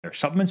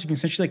Supplements, you can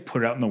essentially like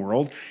put it out in the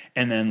world,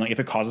 and then like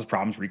if it causes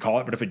problems, recall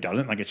it. But if it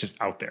doesn't, like it's just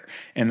out there,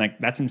 and like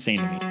that's insane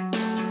to me.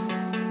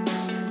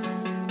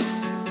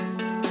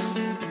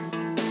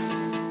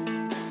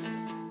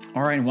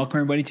 All right, and welcome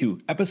everybody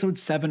to episode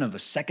 7 of the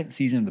second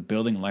season of the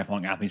Building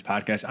Lifelong Athletes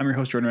podcast. I'm your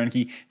host, Jordan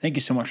Reinke. Thank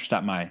you so much for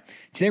stopping by.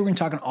 Today, we're going to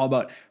talk all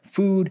about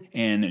food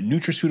and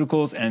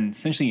nutraceuticals and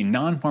essentially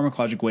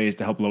non-pharmacologic ways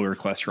to help lower your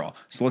cholesterol.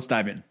 So let's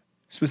dive in.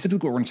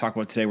 Specifically, what we're going to talk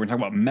about today, we're going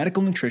to talk about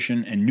medical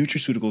nutrition and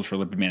nutraceuticals for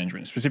lipid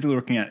management, specifically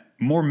looking at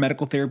more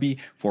medical therapy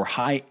for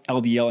high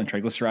LDL and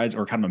triglycerides,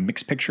 or kind of a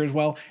mixed picture as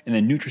well, and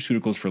then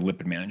nutraceuticals for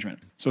lipid management.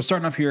 So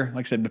starting off here,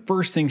 like I said, the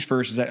first things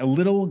first is that a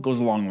little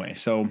goes a long way.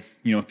 So,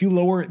 if you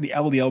lower the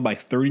LDL by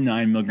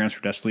 39 milligrams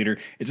per deciliter,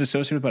 it's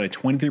associated with about a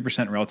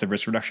 23% relative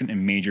risk reduction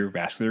in major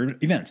vascular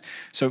events.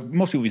 So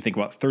most people, you think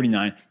about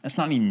 39, that's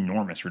not an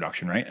enormous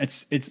reduction, right?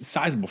 It's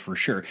sizable for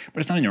sure, but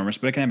it's not enormous,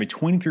 but it can have a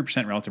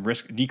 23% relative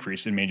risk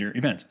decrease in major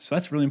events. So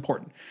that's really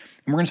important.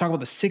 And we're going to talk about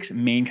the 6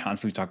 main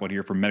concepts we talk about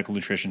here for medical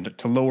nutrition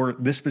to lower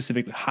this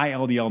specific high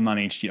LDL,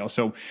 non-HDL.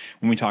 So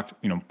when we talked,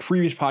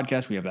 previous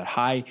podcasts, we have that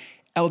high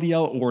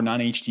LDL or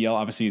non-HDL.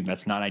 Obviously,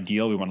 that's not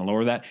ideal. We want to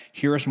lower that.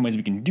 Here are some ways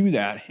we can do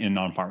that in a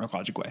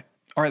non-pharmacologic way.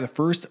 All right, the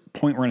first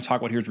point we're going to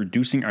talk about here is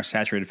reducing our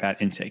saturated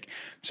fat intake.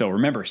 So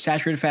remember,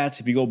 saturated fats,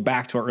 if you go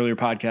back to our earlier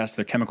podcast,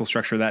 the chemical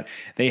structure of that,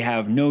 they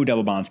have no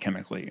double bonds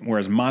chemically,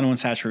 whereas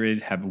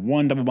monounsaturated have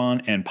 1 double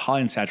bond and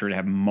polyunsaturated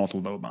have multiple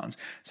double bonds.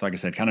 So like I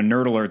said, kind of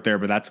nerd alert there,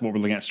 but that's what we're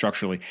looking at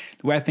structurally.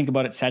 The way I think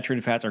about it,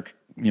 saturated fats are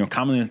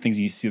commonly the things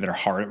you see that are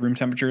hard at room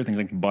temperature, things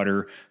like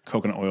butter,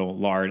 coconut oil,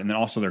 lard, and then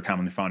also they're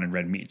commonly found in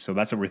red meat. So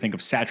that's what we think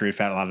of saturated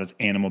fat a lot as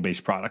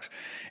animal-based products.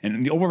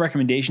 And the overall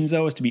recommendations,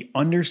 though, is to be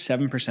under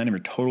 7% of your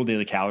total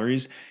daily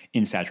calories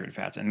in saturated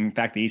fats. And in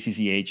fact, the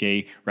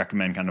ACC/AHA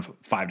recommend kind of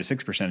 5 to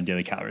 6% of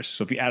daily calories.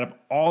 So if you add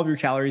up all of your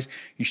calories,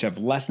 you should have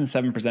less than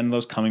 7% of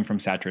those coming from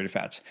saturated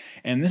fats.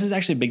 And this is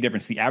actually a big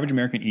difference. The average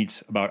American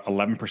eats about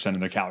 11% of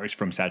their calories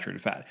from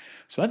saturated fat.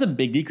 So that's a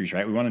big decrease,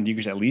 right? We want to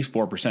decrease at least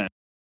 4%.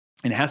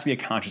 And it has to be a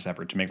conscious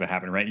effort to make that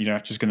happen, right? You're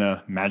not just going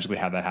to magically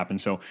have that happen.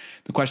 So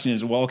the question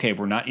is, well, okay, if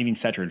we're not eating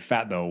saturated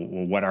fat though,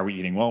 well, what are we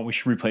eating? Well, we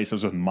should replace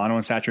those with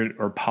monounsaturated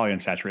or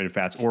polyunsaturated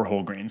fats or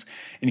whole grains.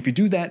 And if you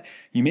do that,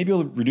 you may be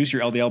able to reduce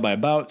your LDL by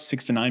about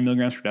 6 to 9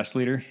 milligrams per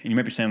deciliter. And you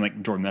might be saying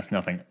like, Jordan, that's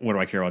nothing. What do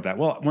I care about that?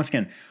 Well, once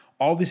again,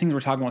 all these things we're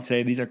talking about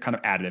today, these are kind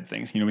of additive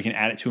things. We can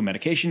add it to a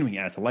medication, we can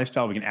add it to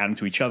lifestyle, we can add them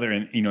to each other.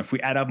 And, if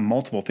we add up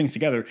multiple things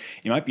together,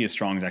 it might be as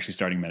strong as actually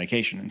starting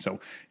medication. And so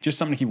just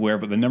something to keep aware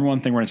of. But the number one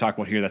thing we're going to talk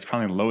about here that's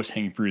probably the lowest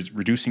hanging fruit is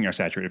reducing our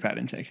saturated fat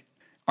intake.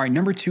 All right,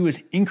 number 2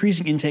 is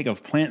increasing intake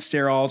of plant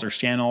sterols or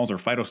sternols or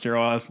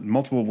phytosterols,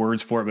 multiple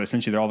words for it, but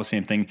essentially they're all the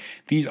same thing.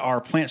 These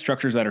are plant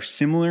structures that are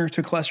similar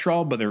to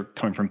cholesterol, but they're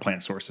coming from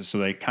plant sources. So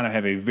they kind of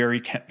have a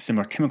very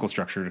similar chemical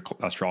structure to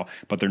cholesterol,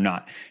 but they're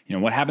not.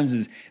 What happens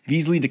is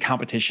these lead to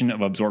competition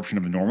of absorption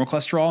of normal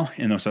cholesterol,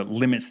 and also it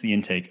limits the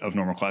intake of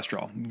normal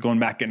cholesterol. Going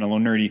back, getting a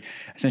little nerdy,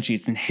 essentially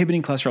it's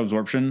inhibiting cholesterol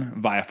absorption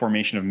via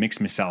formation of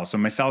mixed micelles. So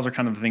micelles are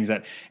kind of the things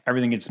that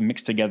everything gets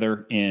mixed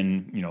together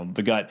in,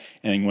 the gut,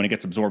 and when it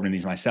gets absorbed in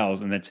these micelles,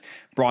 and that's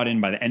brought in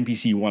by the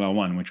NPC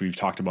 101, which we've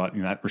talked about,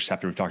 that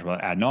receptor we've talked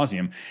about ad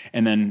nauseum.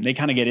 And then they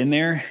kind of get in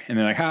there and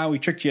they're like, we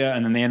tricked you.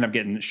 And then they end up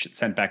getting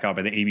sent back out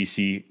by the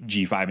ABC,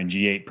 G5, and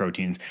G8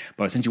 proteins.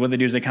 But essentially what they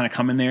do is they kind of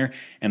come in there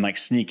and like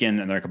sneak in,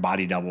 and they're like a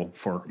body double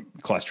for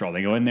cholesterol.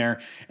 They go in there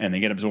and they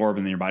get absorbed,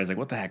 and then your body's like,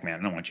 what the heck, man?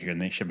 I don't want you here.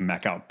 And they ship them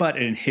back out. But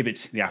it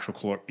inhibits the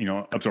actual,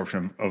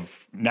 absorption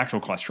of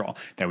natural cholesterol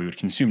that we would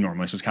consume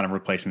normally. So it's kind of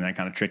replacing that,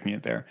 kind of tricking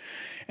it there.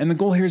 And the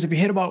goal here is if you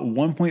hit about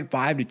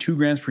 1.5 to 2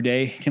 grams per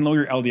day, it can lower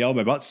your LDL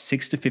by about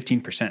 6 to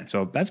 15%.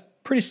 So that's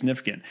pretty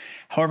significant.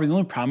 However, the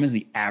only problem is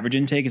the average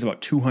intake is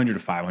about 200 to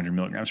 500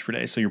 milligrams per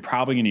day. So you're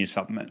probably going to need a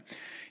supplement.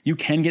 You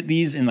can get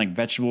these in like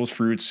vegetables,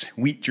 fruits,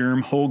 wheat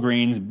germ, whole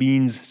grains,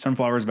 beans,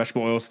 sunflowers,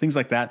 vegetable oils, things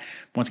like that.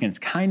 Once again, it's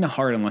kind of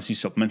hard unless you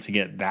supplement to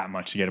get that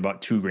much, to get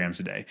about 2 grams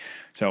a day.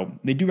 So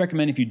they do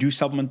recommend if you do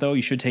supplement though,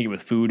 you should take it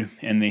with food.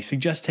 And they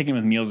suggest taking it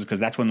with meals because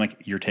that's when like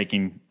you're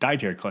taking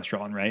dietary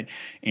cholesterol in, right?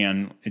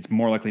 And it's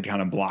more likely to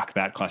kind of block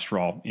that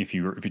cholesterol if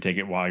you take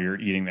it while you're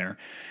eating there.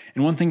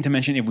 And one thing to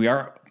mention, if we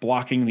are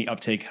blocking the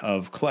uptake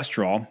of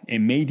cholesterol, it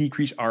may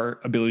decrease our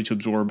ability to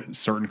absorb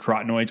certain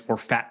carotenoids or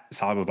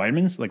fat-soluble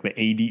vitamins, like the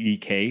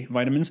ADEK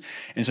vitamins.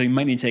 And so you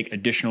might need to take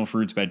additional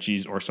fruits,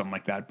 veggies, or something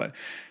like that. But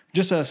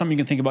just something you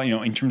can think about,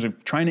 in terms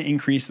of trying to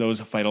increase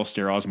those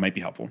phytosterols might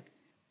be helpful.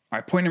 All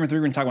right, point number 3,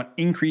 we're going to talk about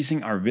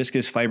increasing our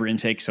viscous fiber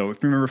intake. So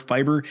if you remember,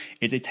 fiber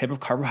is a type of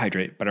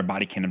carbohydrate, but our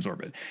body can't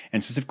absorb it.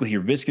 And specifically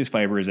here, viscous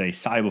fiber is a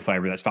soluble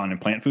fiber that's found in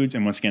plant foods.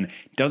 And once again,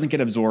 doesn't get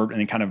absorbed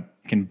and it kind of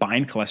can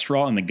bind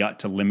cholesterol in the gut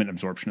to limit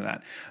absorption of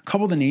that. A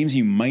couple of the names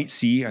you might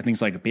see are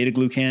things like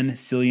beta-glucan,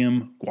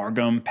 psyllium, guar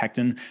gum,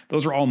 pectin.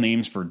 Those are all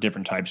names for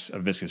different types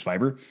of viscous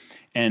fiber.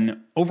 And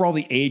overall,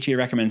 the AHA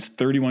recommends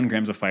 31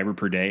 grams of fiber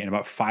per day, and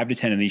about 5 to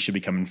 10 of these should be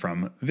coming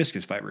from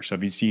viscous fiber. So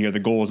if you see here, the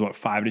goal is about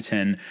 5 to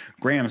 10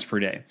 grams per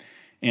day.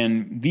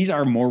 And these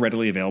are more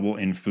readily available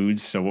in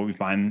foods. So what we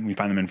find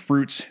them in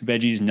fruits,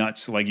 veggies,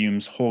 nuts,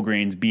 legumes, whole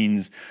grains,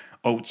 beans,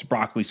 oats,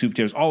 broccoli, sweet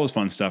potatoes, all those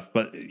fun stuff.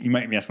 But you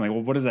might be asking, like,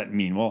 well, what does that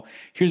mean? Well,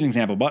 here's an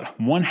example. About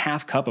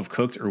 1/2 cup of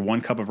cooked or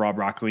 1 cup of raw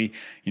broccoli,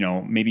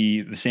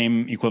 maybe the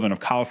same equivalent of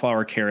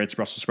cauliflower, carrots,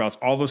 Brussels sprouts,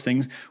 all those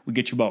things would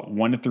get you about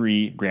 1 to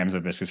 3 grams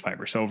of viscous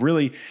fiber. So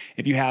really,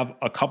 if you have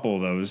a couple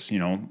of those,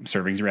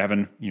 servings, you're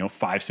having,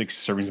 5, 6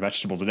 servings of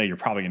vegetables a day, you're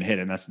probably going to hit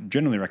it. And that's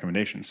generally a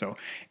recommendation. So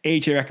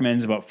AHA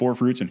recommends about 4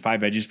 fruits and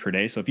 5 veggies per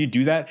day. So if you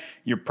do that,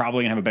 you're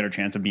probably gonna have a better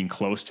chance of being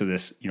close to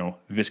this,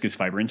 viscous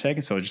fiber intake.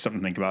 And so just something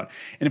to think about.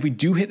 And if we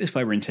do hit this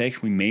fiber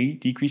intake, we may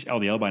decrease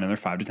LDL by another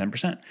 5 to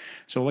 10%.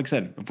 So like I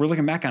said, if we're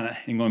looking back on it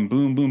and going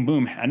boom, boom,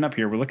 boom, adding up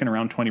here, we're looking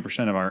around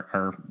 20% of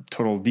our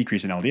total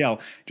decrease in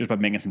LDL just by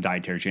making some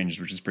dietary changes,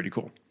 which is pretty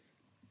cool.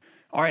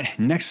 All right,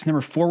 next,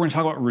 number 4, we're gonna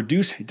talk about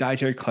reduced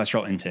dietary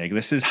cholesterol intake.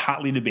 This is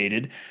hotly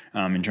debated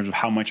in terms of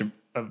how much of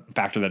a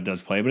factor that it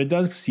does play, but it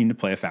does seem to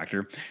play a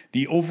factor.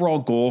 The overall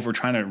goal, if we're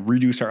trying to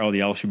reduce our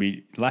LDL, should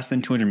be less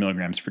than 200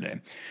 milligrams per day.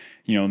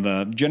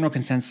 The general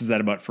consensus is that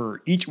about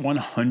for each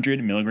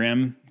 100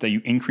 milligram that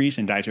you increase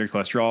in dietary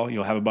cholesterol,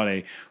 you'll have about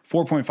a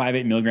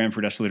 4.58 milligram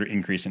per deciliter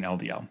increase in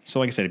LDL. So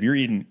like I said, if you're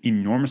eating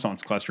enormous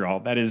amounts of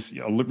cholesterol, that is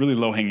a really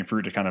low-hanging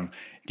fruit to kind of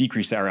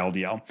decrease our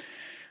LDL.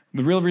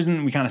 The real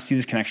reason we kind of see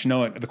this connection,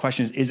 though, the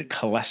question is it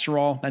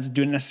cholesterol that's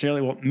doing it necessarily?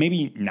 Well,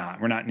 maybe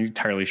not. We're not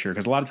entirely sure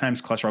because a lot of times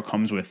cholesterol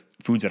comes with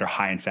foods that are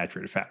high in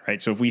saturated fat,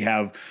 right? So if we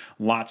have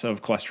lots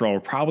of cholesterol,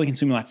 we're probably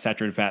consuming lots of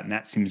saturated fat, and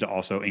that seems to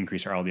also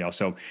increase our LDL.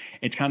 So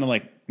it's kind of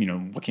like,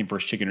 what came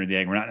first, chicken or the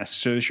egg? We're not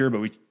necessarily sure,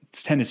 but we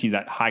tend to see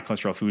that high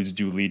cholesterol foods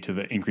do lead to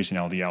the increase in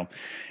LDL.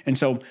 And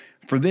so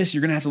for this,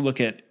 you're going to have to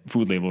look at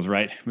food labels,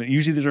 right?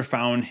 Usually these are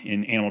found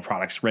in animal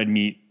products, red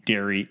meat,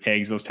 dairy,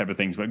 eggs, those type of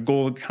things, but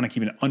goal kind of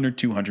keeping it under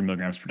 200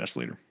 milligrams per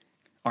deciliter.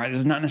 All right,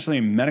 this is not necessarily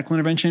a medical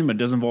intervention, but it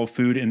does involve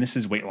food, and this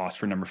is weight loss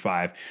for number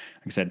 5. Like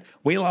I said,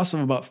 weight loss of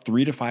about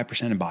 3 to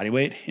 5% of body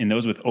weight, and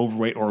those with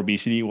overweight or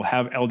obesity will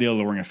have LDL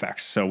lowering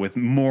effects. So with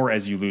more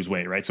as you lose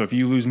weight, right? So if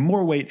you lose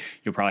more weight,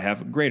 you'll probably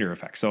have greater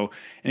effects. So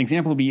an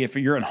example would be if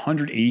you're a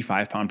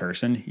 185-pound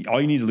person, all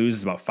you need to lose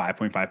is about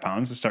 5.5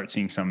 pounds to start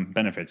seeing some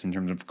benefits in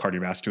terms of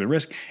cardiovascular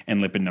risk and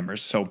lipid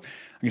numbers. So like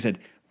I said,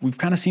 we've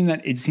kind of seen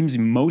that it seems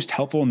most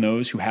helpful in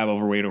those who have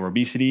overweight or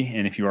obesity.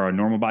 And if you are a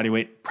normal body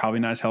weight, probably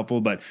not as helpful.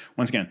 But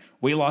once again,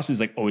 weight loss is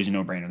like always a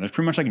no-brainer. There's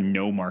pretty much like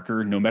no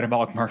marker, no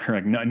metabolic marker,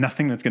 like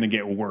nothing that's going to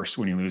get worse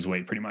when you lose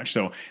weight pretty much.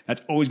 So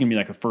that's always going to be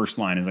like the first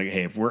line is like,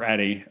 hey, if we're at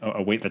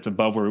a weight that's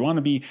above where we want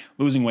to be,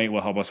 losing weight will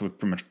help us with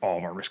pretty much all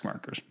of our risk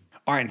markers.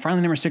 All right, and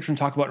finally, number 6, we're going to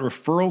talk about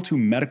referral to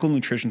medical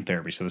nutrition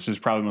therapy. So this is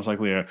probably most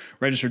likely a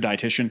registered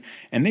dietitian,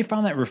 and they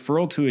found that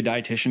referral to a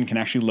dietitian can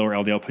actually lower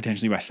LDL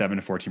potentially by 7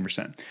 to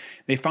 14%.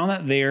 They found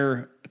that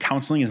their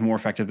counseling is more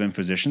effective than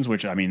physicians,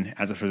 which, I mean,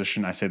 as a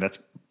physician, I say that's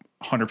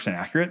 100%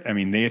 accurate. I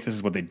mean, this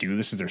is what they do.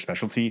 This is their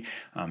specialty.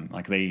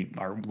 They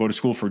go to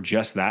school for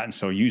just that. And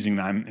so using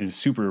them is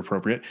super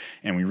appropriate,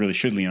 and we really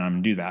should lean on them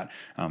and do that.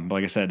 But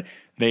like I said,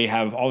 they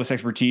have all this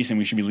expertise and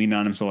we should be leaning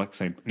on them. So like I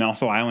say, and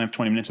also I only have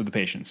 20 minutes with the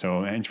patient.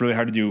 So it's really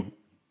hard to do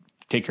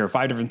take care of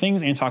 5 different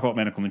things and talk about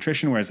medical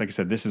nutrition. Whereas like I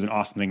said, this is an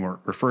awesome thing. We're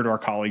refer to our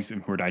colleagues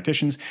who are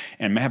dietitians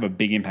and may have a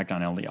big impact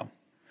on LDL.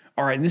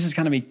 All right, and this is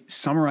kind of a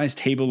summarized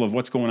table of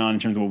what's going on in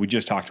terms of what we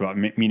just talked about,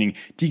 meaning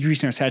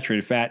decreasing our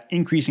saturated fat,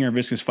 increasing our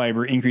viscous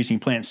fiber, increasing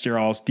plant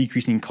sterols,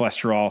 decreasing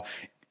cholesterol,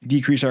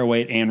 decrease our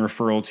weight, and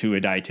referral to a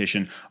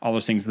dietitian, all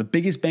those things. The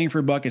biggest bang for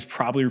a buck is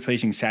probably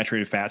replacing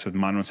saturated fats with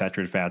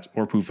monounsaturated fats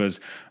or PUFAs,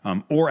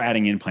 or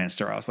adding in plant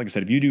sterols. Like I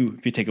said, if you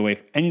take away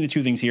any of the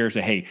 2 things here,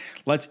 say, hey,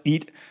 let's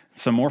eat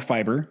some more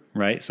fiber,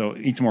 right? So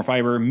eat some more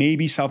fiber,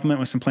 maybe supplement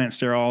with some plant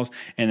sterols,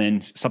 and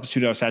then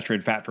substitute out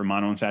saturated fat for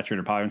monounsaturated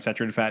or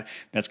polyunsaturated fat.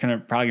 That's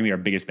probably gonna be our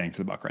biggest bang for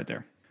the buck right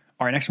there.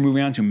 All right, next we're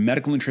moving on to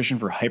medical nutrition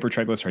for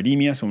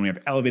hypertriglyceridemia. So when we have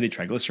elevated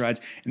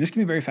triglycerides, and this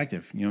can be very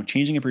effective.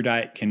 Changing up your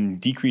diet can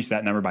decrease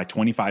that number by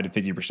 25 to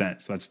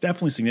 50%. So that's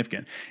definitely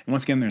significant. And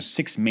once again, there's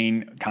 6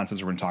 main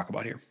concepts we're going to talk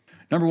about here.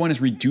 Number 1 is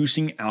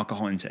reducing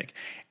alcohol intake.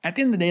 At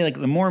the end of the day, like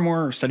the more and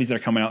more studies that are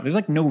coming out, there's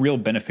like no real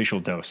beneficial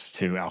dose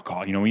to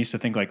alcohol. We used to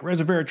think like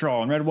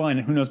resveratrol and red wine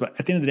and who knows, but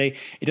at the end of the day,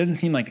 it doesn't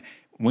seem like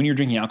when you're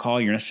drinking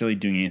alcohol, you're necessarily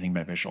doing anything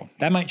beneficial.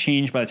 That might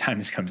change by the time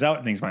this comes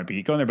out. Things might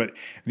be going there, but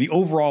the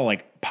overall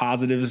like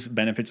positives,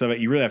 benefits of it,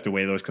 you really have to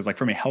weigh those because like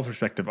from a health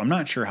perspective, I'm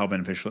not sure how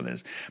beneficial it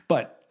is.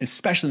 But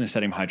especially in the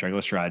setting of high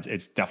triglycerides,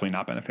 it's definitely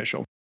not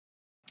beneficial.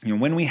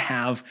 When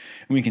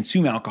we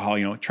consume alcohol,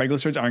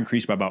 triglycerides are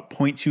increased by about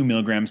 0.2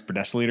 milligrams per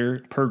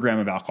deciliter per gram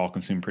of alcohol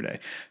consumed per day.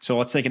 So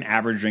let's take an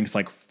average drink's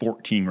like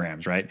 14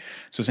 grams, right?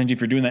 So essentially,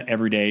 if you're doing that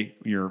every day,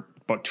 you're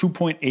about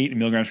 2.8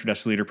 milligrams per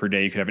deciliter per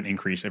day, you could have an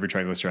increase of your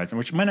triglycerides,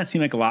 which might not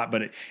seem like a lot,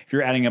 but if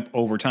you're adding up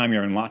over time,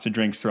 you're having lots of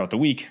drinks throughout the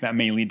week, that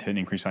may lead to an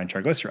increase in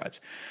triglycerides.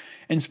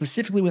 And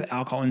specifically with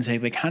alcohol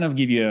intake, they kind of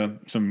give you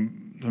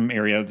some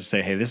area to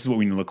say, hey, this is what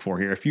we need to look for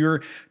here. If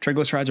your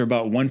triglycerides are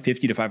about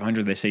 150 to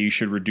 500, they say you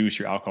should reduce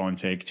your alcohol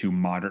intake to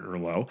moderate or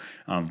low.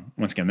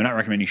 Once again, they're not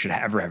recommending you should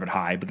ever have it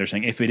high, but they're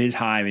saying if it is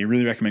high, they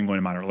really recommend going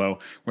to moderate or low.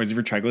 Whereas if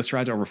your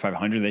triglycerides are over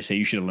 500, they say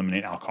you should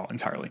eliminate alcohol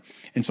entirely.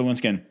 And so once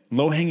again,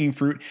 low-hanging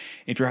fruit,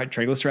 if your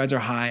triglycerides are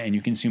high and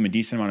you consume a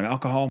decent amount of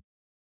alcohol,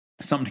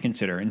 something to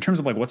consider. In terms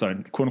of like what's a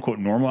quote unquote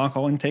normal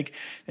alcohol intake,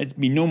 it'd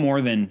be no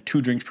more than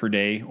 2 drinks per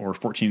day or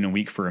 14 a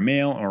week for a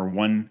male, or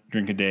 1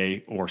 drink a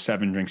day or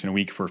 7 drinks in a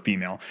week for a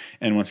female.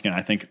 And once again,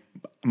 I think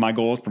my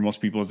goal for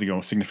most people is to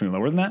go significantly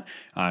lower than that.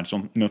 I just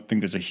don't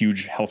think there's a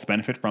huge health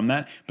benefit from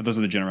that, but those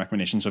are the general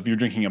recommendations. So if you're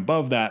drinking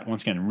above that,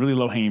 once again, really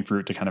low hanging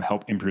fruit to kind of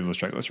help improve those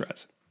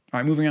triglycerides. All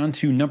right, moving on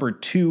to number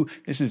 2.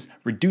 This is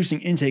reducing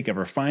intake of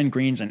refined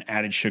grains and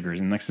added sugars.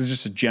 And this is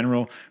just a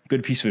general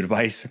good piece of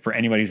advice for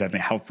anybody who's having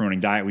a health promoting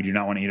diet. We do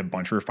not want to eat a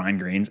bunch of refined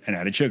grains and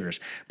added sugars.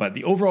 But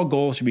the overall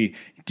goal should be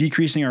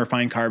decreasing our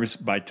refined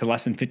carbs to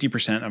less than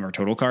 50% of our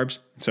total carbs.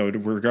 So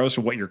regardless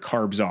of what your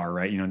carbs are,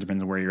 right? It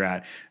depends on where you're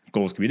at.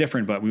 Goals could be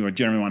different, but we would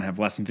generally want to have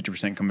less than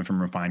 50% coming from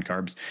refined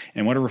carbs.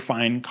 And what are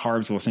refined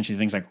carbs? Well, essentially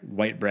things like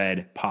white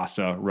bread,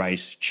 pasta,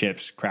 rice,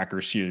 chips,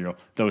 crackers, cereal,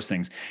 those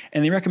things.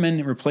 And they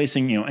recommend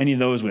replacing, any of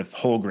those with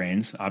whole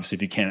grains, obviously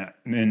if you can.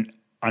 And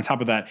on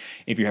top of that,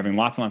 if you're having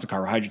lots and lots of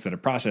carbohydrates that are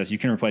processed, you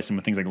can replace them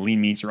with things like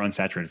lean meats or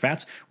unsaturated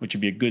fats, which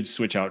would be a good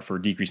switch out for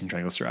decreasing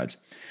triglycerides.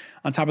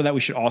 On top of that, we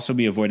should also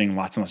be avoiding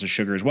lots and lots of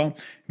sugar as well.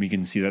 We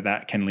can see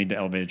that can lead to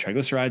elevated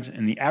triglycerides.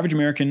 And the average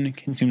American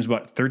consumes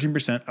about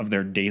 13% of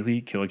their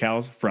daily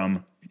kilocalories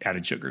from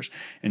added sugars.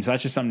 And so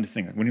that's just something to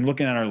think of. When you're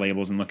looking at our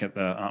labels and look at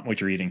the what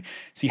you're eating,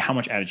 see how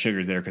much added sugar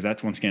is there, because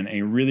that's once again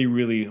a really,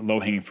 really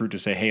low-hanging fruit to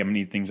say, hey, I'm gonna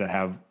eat things that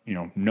have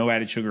no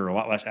added sugar or a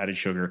lot less added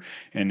sugar,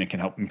 and it can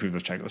help improve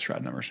those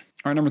triglyceride numbers.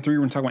 All right, number 3,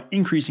 we're gonna talk about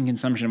increasing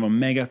consumption of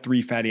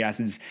omega-3 fatty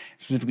acids,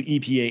 specifically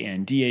EPA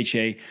and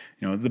DHA.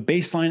 The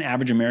baseline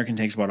average American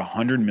takes about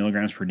 100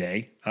 milligrams per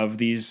day of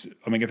these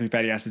omega-3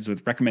 fatty acids,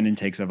 with recommended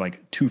intakes of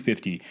like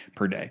 250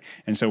 per day.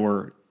 And so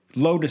we're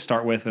low to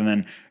start with, and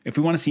then if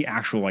we want to see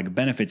actual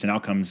benefits and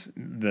outcomes,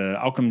 the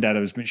outcome data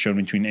has been shown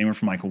between anywhere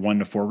from 1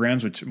 to 4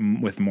 grams, which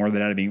with more of the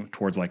data being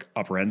towards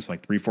upper ends, so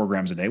 3-4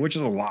 grams a day, which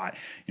is a lot.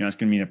 It's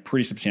going to mean a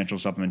pretty substantial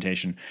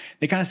supplementation.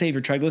 They kind of say if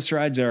your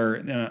triglycerides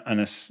are on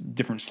a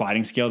different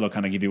sliding scale, they'll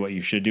kind of give you what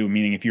you should do.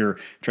 Meaning if your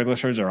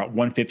triglycerides are at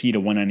 150 to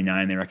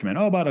 199, they recommend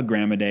about a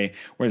gram a day.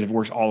 Whereas if it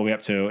works all the way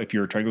up to if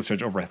your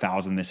triglycerides over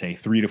 1,000, they say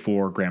 3 to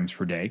 4 grams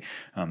per day,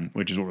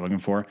 which is what we're looking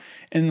for.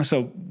 And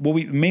so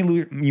you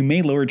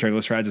may lower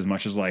triglycerides as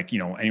much as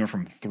anywhere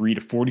from 3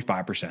 to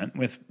 45%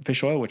 with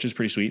fish oil, which is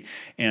pretty sweet.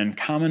 And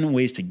common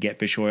ways to get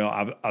fish oil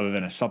other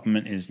than a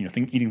supplement is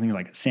eating things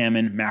like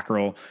salmon,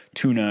 mackerel,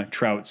 tuna,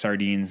 trout,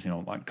 sardines,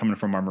 coming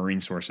from our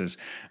marine sources.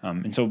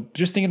 And so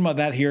just thinking about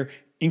that here,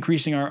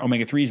 increasing our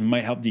omega-3s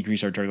might help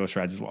decrease our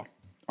triglycerides as well.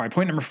 All right,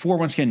 point number 4,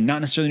 once again, not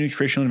necessarily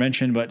nutritional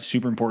intervention, but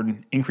super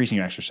important, increasing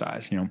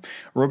exercise.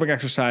 Aerobic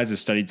exercise is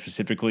studied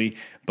specifically,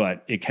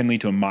 but it can lead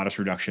to a modest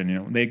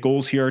reduction. The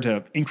goals here are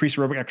to increase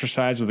aerobic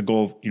exercise with a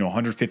goal of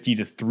 150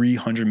 to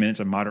 300 minutes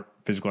of moderate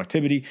physical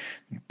activity,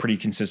 pretty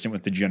consistent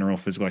with the general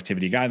physical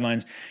activity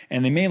guidelines.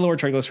 And they may lower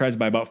triglycerides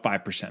by about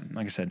 5%.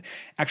 Like I said,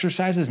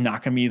 exercise is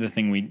not going to be the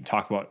thing we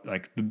talk about.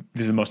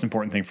 This is the most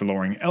important thing for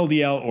lowering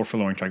LDL or for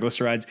lowering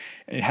triglycerides.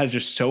 It has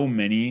just so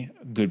many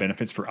good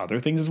benefits for other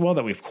things as well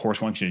that we of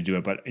course want you to do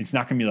it, but it's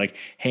not going to be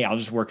hey, I'll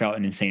just work out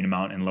an insane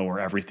amount and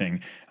lower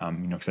everything.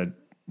 Because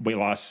weight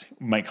loss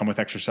might come with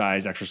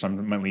exercise. Exercise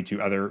might lead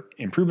to other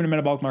improvement in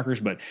metabolic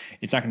markers, but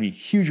it's not going to be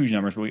huge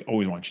numbers, but we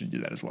always want you to do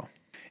that as well.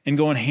 And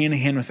going hand in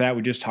hand with that,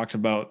 we just talked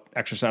about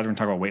exercise. We're going to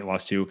talk about weight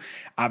loss too.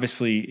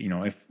 Obviously,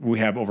 if we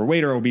have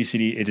overweight or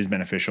obesity, it is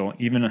beneficial.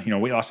 Even,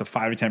 weight loss of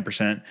 5 to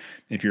 10%,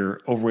 if you're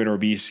overweight or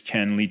obese,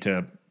 can lead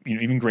to,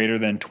 even greater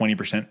than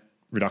 20%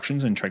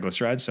 reductions in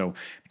triglycerides. So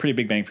pretty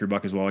big bang for your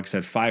buck as well. Like I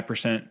said,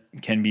 5%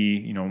 can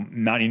be,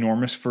 not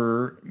enormous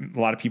for a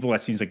lot of people.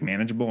 That seems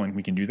manageable and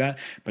we can do that.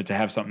 But to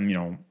have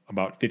something,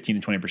 about 15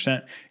 to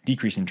 20%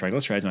 decrease in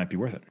triglycerides might be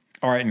worth it.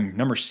 All right, and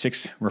number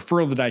 6,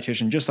 referral to the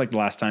dietitian, just like the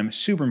last time,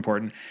 super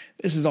important.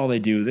 This is all they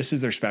do. This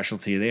is their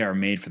specialty. They are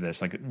made for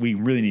this. We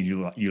really need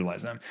to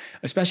utilize them,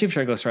 especially if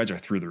triglycerides are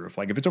through the roof.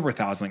 If it's over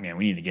 1,000, man,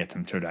 we need to get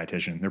them to a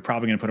dietitian. They're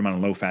probably going to put them on a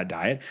low-fat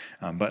diet.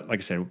 But like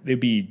I said, they'd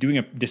be doing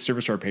a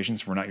disservice to our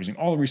patients if we're not using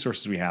all the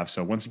resources we have.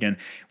 So once again,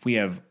 if we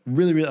have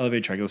really, really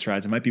elevated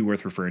triglycerides, it might be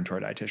worth referring to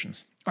our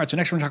dietitians. All right, so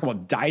next we're going to talk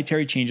about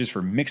dietary changes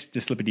for mixed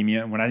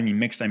dyslipidemia. When I mean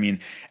mixed, I mean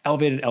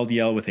elevated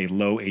LDL with a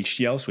low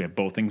HDL. So we have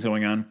both things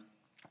going on.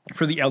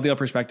 For the LDL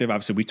perspective,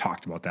 obviously we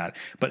talked about that,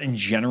 but in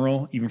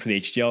general, even for the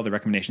HDL, the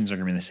recommendations are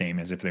going to be the same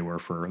as if they were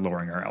for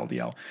lowering our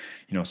LDL.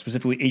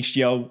 Specifically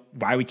HDL,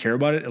 why we care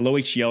about it, a low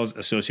HDL is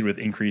associated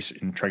with increase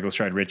in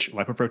triglyceride-rich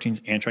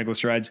lipoproteins and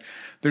triglycerides.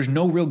 There's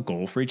no real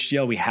goal for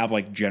HDL. We have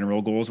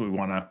general goals, but we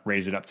want to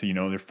raise it up to,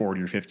 they're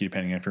 40 or 50,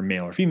 depending on if you're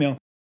male or female.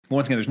 But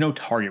once again, there's no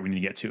target we need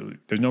to get to.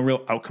 There's no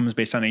real outcomes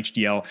based on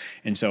HDL.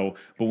 And so,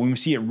 but when we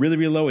see it really,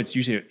 really low, it's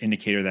usually an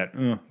indicator that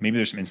maybe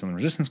there's some insulin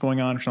resistance going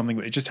on or something,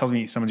 but it just tells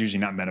me someone's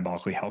usually not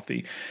metabolically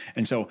healthy.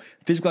 And so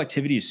physical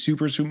activity is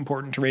super, super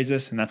important to raise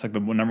this. And that's the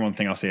number one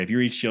thing I'll say. If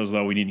your HDL is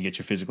low, we need to get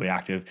you physically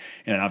active.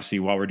 And then obviously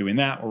while we're doing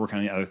that, we're working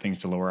on the other things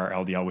to lower our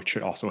LDL, which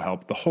should also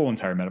help the whole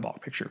entire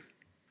metabolic picture.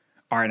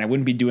 All right, I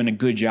wouldn't be doing a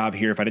good job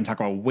here if I didn't talk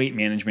about weight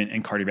management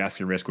and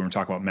cardiovascular risk when we're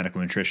talking about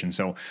medical nutrition.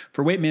 So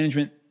for weight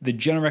management, the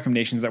general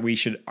recommendation is that we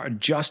should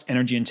adjust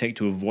energy intake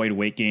to avoid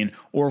weight gain,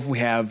 or if we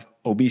have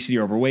obesity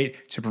or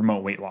overweight, to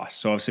promote weight loss.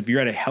 So if you're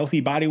at a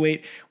healthy body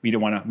weight, we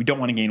don't want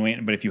to gain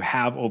weight, but if you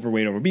have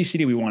overweight or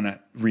obesity, we want to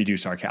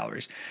reduce our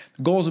calories.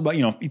 The goal is about,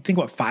 if you think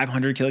about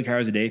 500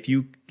 kilocalories a day, if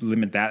you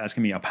limit that, that's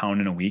going to be a pound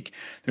in a week.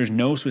 There's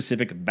no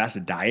specific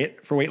best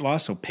diet for weight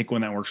loss, so pick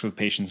one that works with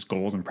patients'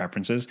 goals and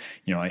preferences.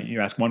 You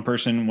ask one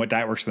person what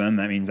diet works for them,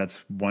 that means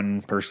that's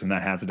one person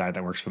that has a diet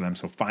that works for them.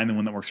 So find the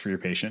one that works for your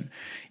patient.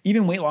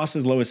 Even weight loss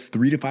as low as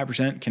 3 to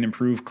 5% can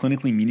improve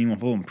clinically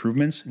meaningful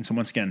improvements. And so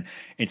once again,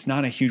 it's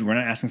not a huge, we're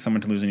not asking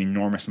someone to lose an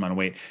enormous amount of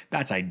weight.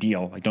 That's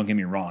ideal. Like, don't get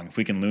me wrong. If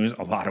we can lose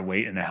a lot of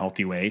weight in a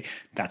healthy way,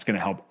 that's going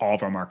to help all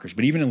of our markers.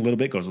 But even a little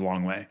bit goes a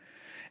long way.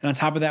 And on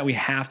top of that, we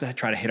have to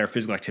try to hit our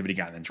physical activity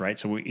guidelines, right?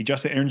 So we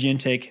adjust the energy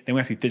intake, then we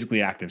have to be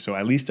physically active. So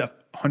at least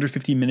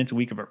 150 minutes a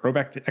week of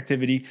aerobic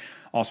activity.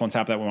 Also on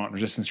top of that, we want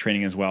resistance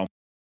training as well.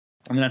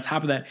 And then on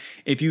top of that,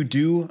 if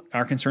you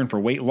are concerned for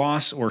weight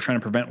loss or trying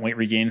to prevent weight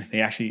regain, they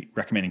actually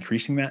recommend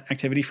increasing that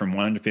activity from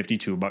 150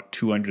 to about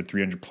 200,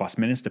 300 plus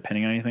minutes,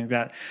 depending on anything like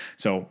that.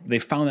 So they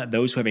found that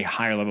those who have a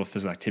higher level of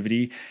physical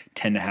activity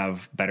tend to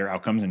have better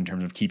outcomes in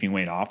terms of keeping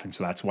weight off. And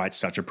so that's why it's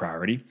such a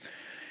priority.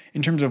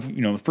 In terms of,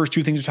 the first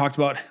two things we talked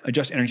about,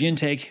 adjust energy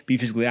intake, be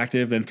physically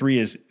active. Then 3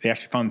 is they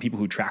actually found people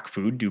who track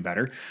food do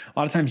better. A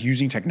lot of times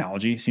using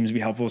technology seems to be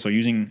helpful. So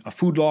using a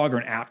food log or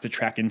an app to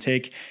track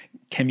intake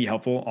can be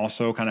helpful.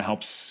 Also kind of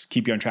helps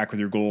keep you on track with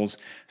your goals.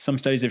 Some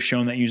studies have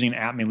shown that using an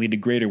app may lead to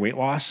greater weight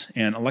loss,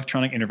 and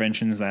electronic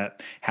interventions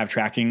that have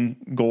tracking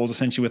goals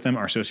essentially with them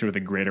are associated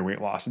with a greater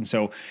weight loss. And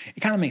so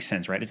it kind of makes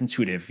sense, right? It's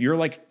intuitive. If you're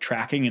like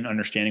tracking and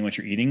understanding what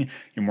you're eating,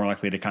 you're more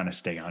likely to kind of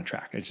stay on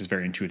track. It's just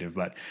very intuitive,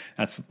 but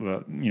that's,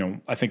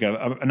 I think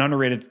an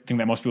underrated thing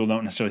that most people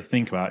don't necessarily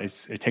think about.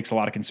 It takes a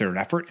lot of concerted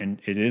effort,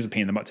 and it is a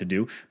pain in the butt to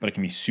do, but it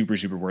can be super,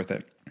 super worth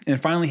it.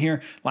 And finally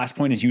here, last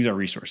point is use our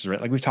resources, right?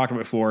 Like we've talked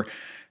about before,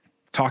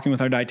 talking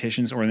with our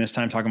dietitians, or in this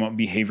time, talking about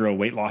behavioral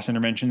weight loss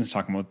interventions,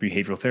 talking about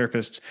behavioral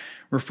therapists.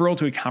 Referral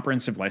to a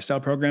comprehensive lifestyle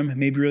program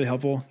may be really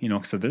helpful,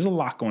 because there's a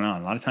lot going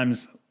on. A lot of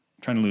times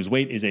trying to lose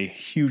weight is a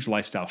huge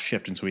lifestyle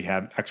shift. And so we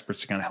have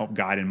experts to kind of help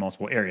guide in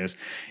multiple areas.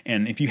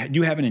 And if you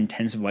do have an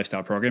intensive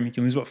lifestyle program, you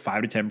can lose about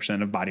 5 to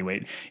 10% of body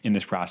weight in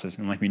this process.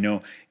 And like we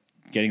know,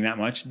 getting that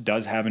much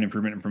does have an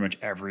improvement in pretty much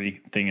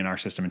everything in our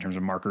system in terms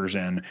of markers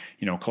and,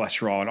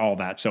 cholesterol and all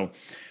that. So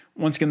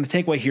once again, the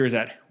takeaway here is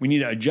that we need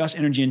to adjust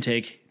energy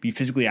intake, be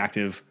physically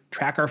active,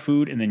 track our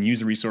food, and then use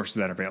the resources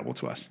that are available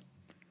to us.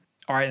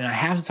 All right, and I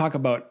have to talk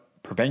about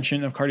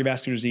prevention of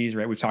cardiovascular disease,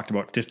 right? We've talked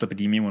about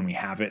dyslipidemia when we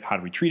have it. How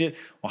do we treat it?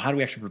 Well, how do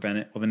we actually prevent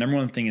it? Well, the number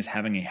one thing is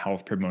having a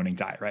health promoting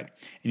diet, right?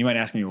 And you might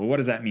ask me, well, what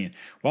does that mean?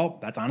 Well,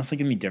 that's honestly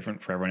going to be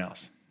different for everyone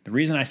else. The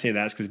reason I say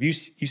that is because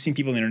you've seen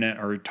people on the internet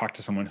or talk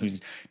to someone who's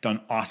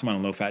done awesome on a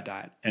low-fat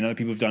diet, and other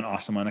people have done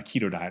awesome on a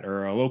keto diet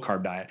or a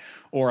low-carb diet,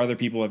 or other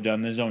people have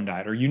done the zone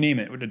diet, or you name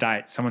it, with a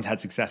diet, someone's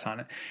had success on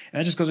it. And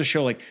that just goes to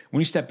show, like,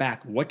 when you step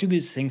back, what do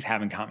these things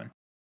have in common?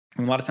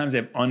 And a lot of times they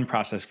have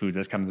unprocessed foods.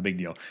 That's kind of the big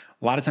deal.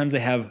 A lot of times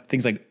they have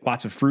things like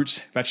lots of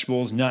fruits,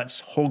 vegetables, nuts,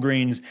 whole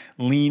grains,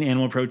 lean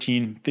animal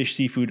protein, fish,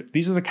 seafood.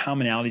 These are the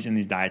commonalities in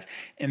these diets.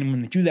 And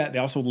when they do that, they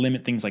also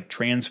limit things like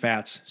trans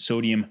fats,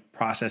 sodium,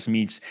 processed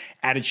meats,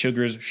 added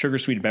sugars,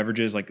 sugar-sweetened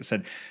beverages. Like I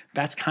said,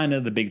 that's kind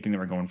of the big thing that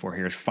we're going for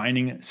here, is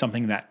finding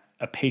something that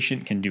a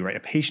patient can do, right? A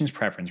patient's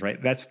preference,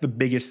 right? That's the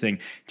biggest thing.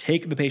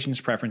 Take the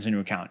patient's preference into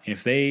account.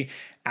 If they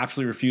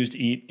absolutely refuse to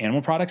eat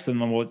animal products,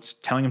 then it's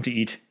telling them to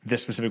eat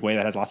this specific way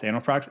that has lots of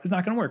animal products is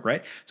not going to work,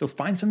 right? So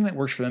find something that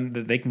works for them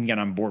that they can get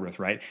on board with,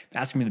 right?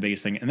 That's going to be the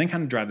biggest thing. And then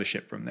kind of drive the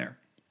ship from there.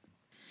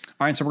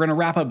 All right, so we're going to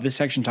wrap up this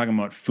section talking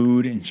about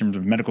food in terms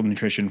of medical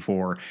nutrition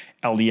for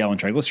LDL and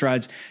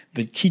triglycerides.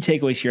 The key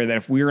takeaways here are that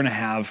if we're going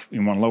to we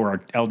want to lower our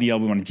LDL,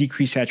 we want to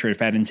decrease saturated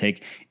fat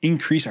intake,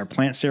 increase our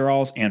plant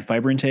cereals and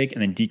fiber intake,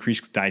 and then decrease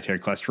dietary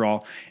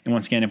cholesterol. And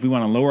once again, if we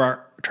want to lower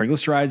our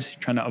triglycerides,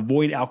 trying to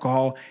avoid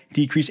alcohol,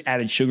 decrease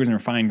added sugars and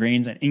refined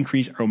grains, and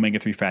increase our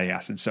omega-3 fatty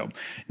acids. So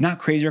not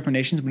crazy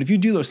recommendations, but if you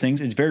do those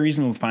things, it's very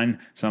reasonable to find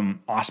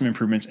some awesome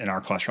improvements in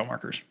our cholesterol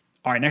markers.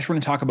 All right, next we're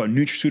going to talk about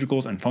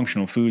nutraceuticals and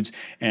functional foods.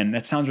 And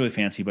that sounds really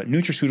fancy, but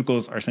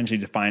nutraceuticals are essentially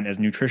defined as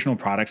nutritional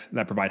products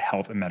that provide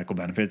health and medical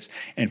benefits.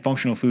 And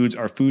functional foods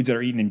are foods that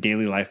are eaten in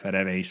daily life that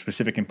have a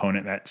specific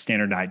component that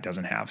standard diet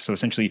doesn't have. So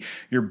essentially,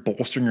 you're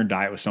bolstering your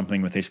diet with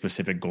something with a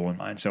specific goal in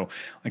mind. So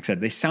like I said,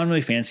 they sound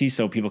really fancy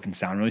so people can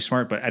sound really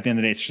smart, but at the end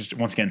of the day, it's just,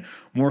 once again,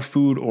 more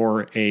food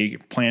or a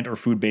plant or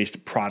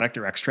food-based product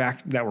or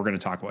extract that we're going to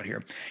talk about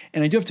here.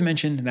 And I do have to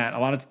mention that a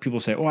lot of people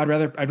say,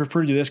 I'd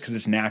prefer to do this because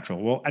it's natural.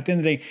 Well, at the end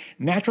of the day,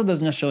 natural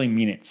doesn't necessarily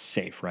mean it's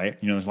safe, right?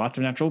 There's lots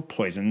of natural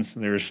poisons.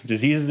 There's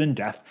diseases and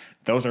death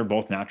those are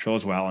both natural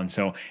as well. And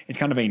so it's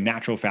kind of a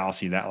natural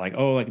fallacy that like,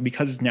 oh, like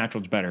because it's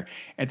natural, it's better.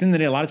 At the end of the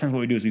day, a lot of times what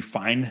we do is we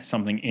find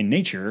something in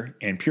nature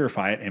and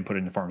purify it and put it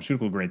into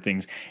pharmaceutical grade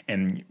things.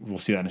 And we'll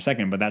see that in a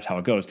second, but that's how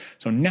it goes.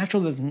 So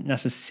natural doesn't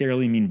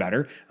necessarily mean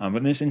better. But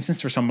in this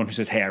instance, for someone who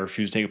says, hey, I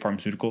refuse to take a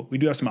pharmaceutical, we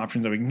do have some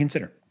options that we can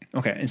consider.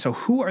 Okay, and so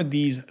who are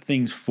these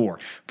things for?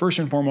 First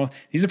and foremost,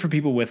 these are for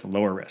people with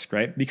lower risk,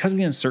 right? Because of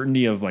the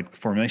uncertainty of like the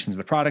formulations of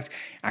the product,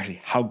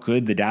 actually how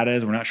good the data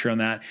is, we're not sure on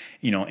that,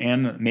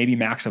 and maybe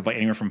max of like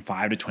anywhere from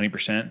 5 to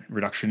 20%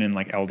 reduction in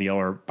like LDL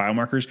or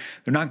biomarkers,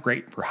 they're not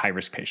great for high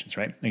risk patients,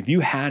 right? Like if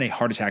you had a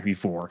heart attack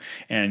before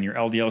and your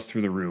LDL is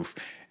through the roof,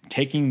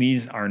 taking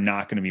these are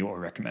not going to be what we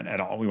recommend at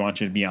all. We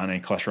want you to be on a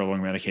cholesterol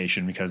lowering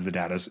medication because the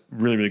data is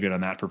really, really good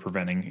on that for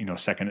preventing,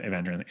 second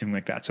event or anything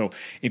like that. So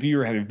if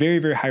you have a very,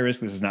 very high risk,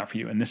 this is not for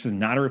you. And this is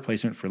not a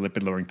replacement for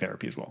lipid lowering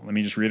therapy as well. Let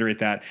me just reiterate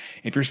that.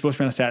 If you're supposed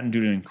to be on a statin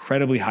due to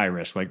incredibly high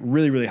risk, like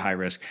really, really high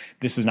risk,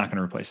 this is not going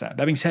to replace that.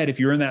 That being said,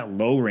 if you're in that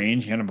low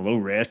range, kind of low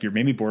risk, you're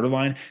maybe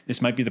borderline,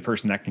 this might be the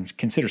person that can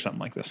consider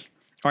something like this.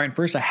 All right,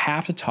 first I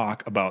have to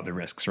talk about the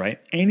risks, right?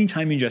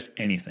 Anytime you ingest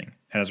anything,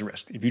 that has a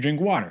risk. If you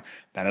drink water,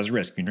 that has a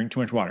risk. If you drink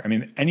too much water,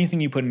 anything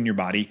you put in your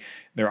body,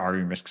 there are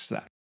risks to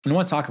that. And I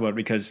want to talk about it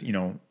because,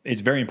 it's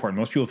very important.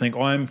 Most people think,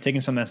 oh, I'm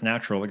taking something that's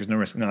natural, like there's no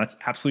risk. No, that's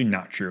absolutely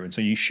not true. And so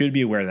you should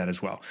be aware of that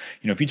as well.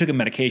 If you took a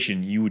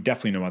medication, you would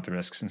definitely know about the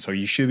risks. And so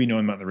you should be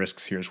knowing about the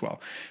risks here as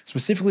well.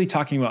 Specifically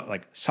talking about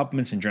like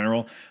supplements in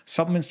general,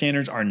 supplement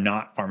standards are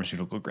not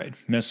pharmaceutical grade.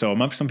 So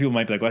some people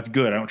might be like, well, that's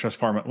good. I don't trust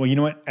pharma. Well, you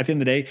know what? At the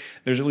end of the day,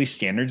 there's at least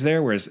standards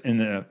there. Whereas in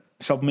the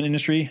supplement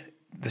industry,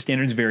 the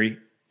standards vary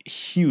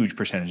huge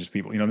percentages of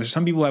people. There's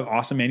some people who have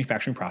awesome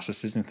manufacturing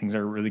processes and things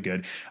are really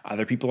good.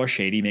 Other people are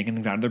shady, making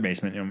things out of their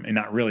basement, and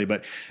not really,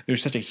 but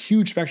there's such a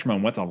huge spectrum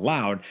on what's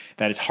allowed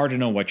that it's hard to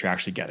know what you're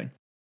actually getting.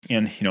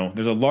 And,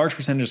 there's a large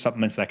percentage of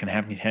supplements that can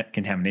have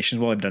contamination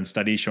as well. I've done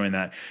studies showing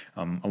that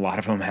a lot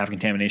of them have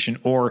contamination,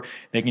 or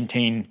they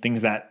contain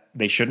things that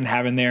they shouldn't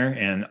have in there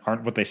and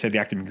aren't what they say the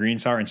active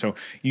ingredients are. And so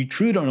you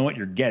truly don't know what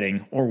you're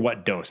getting or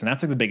what dose. And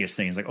that's like the biggest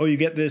thing. It's like, oh, you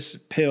get this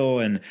pill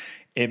and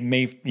it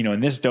may, in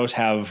this dose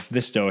have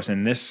this dose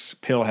and this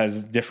pill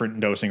has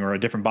different dosing or a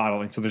different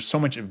bottle. And so there's so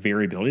much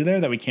variability there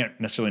that we can't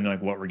necessarily know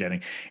like what we're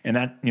getting. And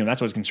that, that's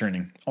what's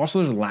concerning. Also,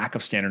 there's a lack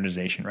of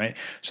standardization, right?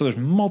 So there's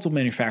multiple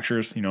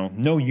manufacturers,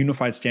 no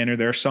unified standard.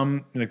 There are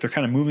some, like they're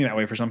kind of moving that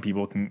way for some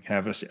people can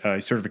have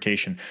a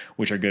certification,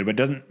 which are good, but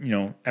doesn't,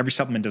 every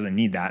supplement doesn't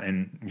need that.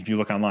 And if you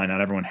look online,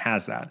 not everyone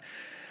has that.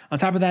 On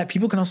top of that,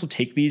 people can also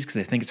take these because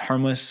they think it's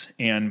harmless,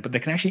 but they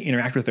can actually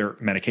interact with their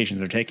medications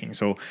they're taking.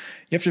 So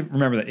you have to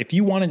remember that if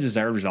you want a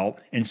desired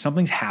result and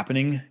something's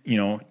happening,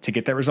 to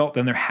get that result,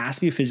 then there has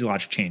to be a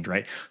physiologic change,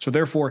 right? So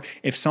therefore,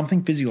 if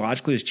something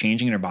physiologically is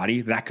changing in our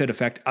body, that could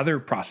affect other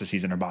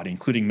processes in our body,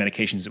 including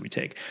medications that we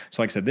take.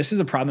 So like I said, this is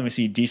a problem that we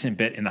see a decent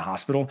bit in the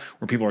hospital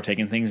where people are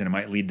taking things and it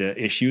might lead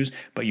to issues,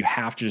 but you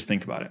have to just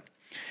think about it.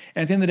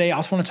 And at the end of the day, I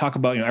also want to talk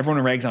about,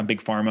 everyone rags on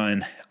Big Pharma,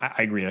 and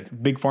I agree.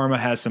 Like, Big Pharma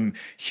has some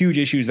huge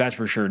issues, that's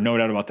for sure, no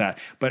doubt about that.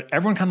 But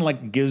everyone kind of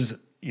like gives,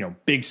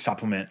 big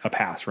supplement a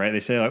pass, right? They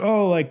say like,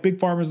 oh, like Big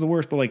Pharma is the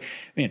worst, but like,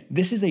 man,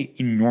 this is a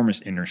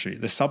enormous industry.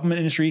 The supplement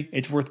industry,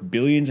 it's worth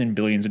billions and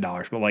billions of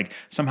dollars, but like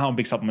somehow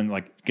big supplement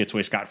like gets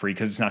away scot-free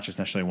because it's not just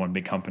necessarily one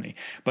big company.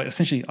 But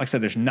essentially, like I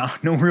said, there's no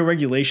real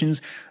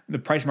regulations. The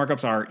price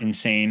markups are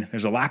insane.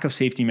 There's a lack of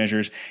safety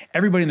measures.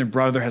 Everybody and their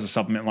brother has a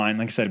supplement line.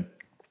 Like I said,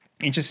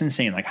 it's just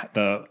insane. Like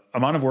the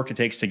amount of work it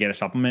takes to get a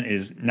supplement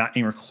is not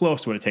anywhere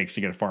close to what it takes to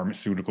get a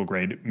pharmaceutical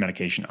grade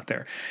medication out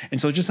there. And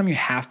so it's just something you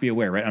have to be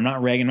aware, right? I'm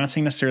not ragging. I'm not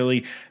saying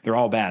necessarily they're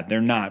all bad. They're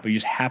not, but you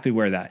just have to be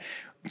aware of that.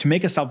 To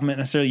make a supplement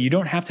necessarily, you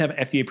don't have to have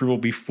FDA approval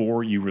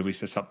before you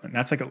release a supplement.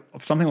 That's like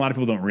something a lot of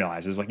people don't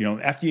realize is like, the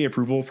FDA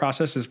approval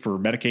process is for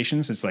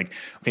medications. It's like,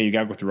 okay, you got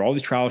to go through all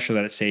these trials, show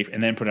that it's safe,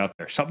 and then put it out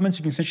there. Supplements,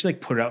 you can essentially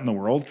like put it out in the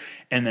world.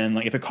 And then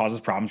like, if it causes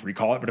problems,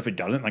 recall it. But if it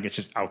doesn't, like it's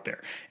just out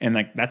there. And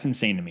like, that's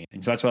insane to me.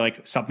 And so that's why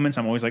like supplements,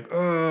 I'm always like,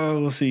 oh,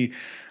 we'll see.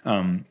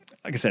 Like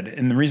I said,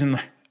 and the reason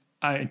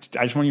I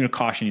just want you to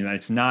caution you that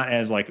it's not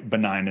as like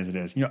benign as it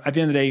is. At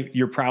the end of the day,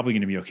 you're probably going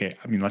to be okay.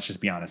 Let's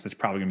just be honest. It's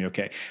probably going to be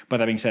okay. But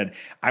that being said,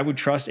 I would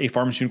trust a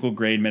pharmaceutical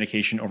grade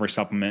medication over a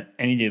supplement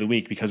any day of the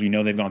week because we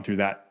know they've gone through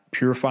that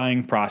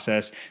purifying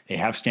process. They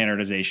have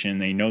standardization.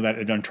 They know that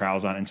they've done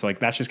trials on it. And so like,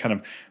 that's just kind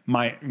of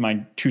my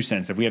 2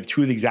 cents. If we have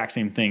two of the exact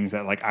same things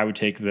that like, I would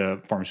take the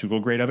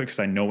pharmaceutical grade of it because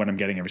I know what I'm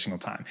getting every single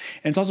time.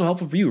 And it's also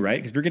helpful for you, right?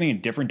 Because if you're getting a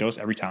different dose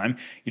every time,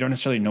 you don't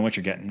necessarily know what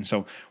you're getting.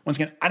 So once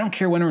again, I don't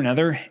care one or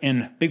another,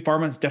 and Big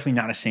Pharma is definitely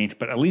not a saint,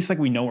 but at least like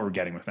we know what we're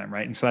getting with them,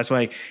 right? And so that's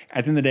why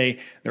at the end of the day,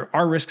 there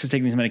are risks to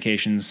taking these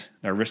medications.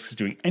 There are risks to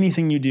doing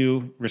anything you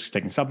do, risks to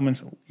taking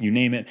supplements, you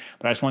name it.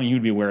 But I just want you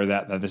to be aware of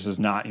that this is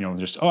not,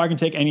 just, oh, I can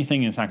take anything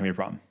and it's not gonna be a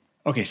problem.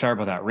 Okay, sorry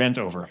about that. Rant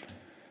over.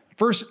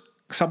 First,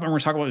 supplement we're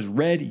talking about is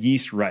red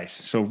yeast rice.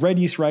 So red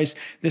yeast rice,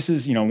 this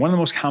is, one of the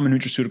most common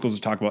nutraceuticals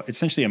to talk about. It's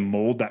essentially a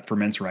mold that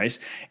ferments rice.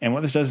 And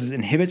what this does is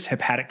inhibits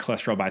hepatic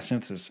cholesterol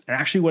biosynthesis. And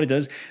actually what it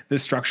does, the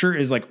structure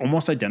is like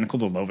almost identical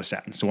to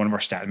lovastatin. So one of our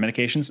statin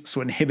medications.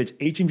 So it inhibits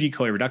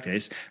HMG-CoA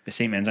reductase, the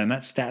same enzyme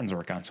that statins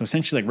work on. So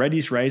essentially like red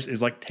yeast rice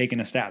is like taking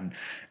a statin.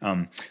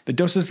 The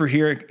doses for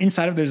here,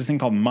 inside of there's a thing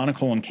called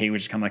monocolin K,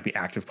 which is kind of like the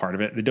active part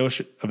of it. The dose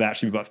of that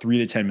should be about 3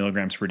 to 10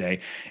 milligrams per day.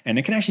 And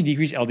it can actually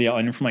decrease LDL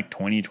anywhere from like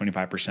 20 to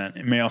 25%.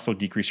 It may also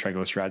decrease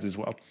triglycerides as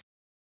well.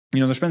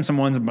 There's been some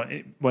ones,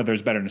 whether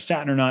it's better than a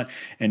statin or not,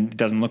 and it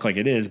doesn't look like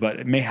it is, but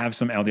it may have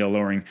some LDL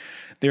lowering.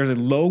 There's a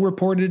low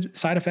reported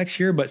side effects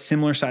here, but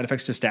similar side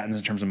effects to statins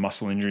in terms of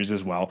muscle injuries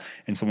as well.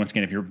 And so once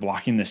again, if you're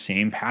blocking the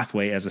same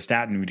pathway as a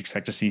statin, we'd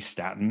expect to see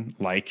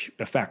statin-like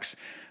effects.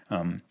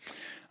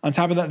 On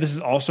top of that, this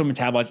is also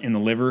metabolized in the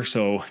liver.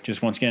 So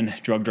just once again,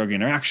 drug-drug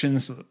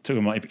interactions,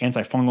 like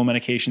antifungal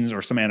medications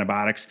or some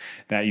antibiotics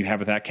that you have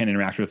with that can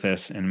interact with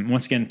this. And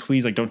once again,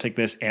 please don't take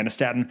this and a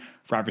statin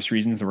for obvious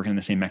reasons. They're working in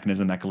the same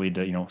mechanism that could lead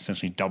to,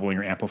 essentially doubling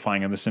or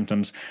amplifying of the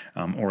symptoms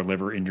or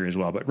liver injury as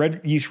well. But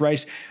red yeast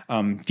rice,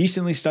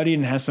 decently studied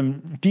and has some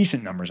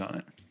decent numbers on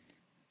it.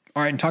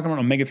 All right, and talking about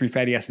omega-3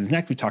 fatty acids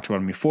next, we talked about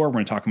them before. We're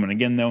going to talk about them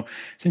again, though.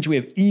 Essentially,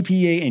 we have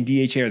EPA and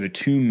DHA are the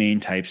two main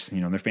types.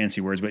 They're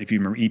fancy words, but if you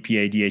remember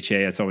EPA,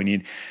 DHA, that's all we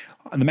need.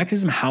 The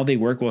mechanism, how they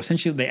work, well,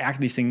 essentially, they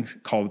act these things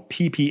called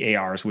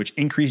PPARs, which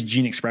increase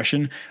gene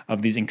expression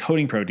of these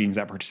encoding proteins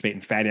that participate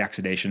in fatty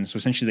oxidation. So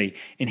essentially, they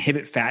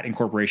inhibit fat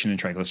incorporation in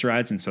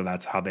triglycerides, and so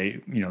that's how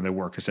they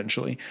work,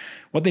 essentially.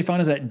 What they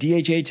found is that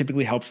DHA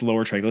typically helps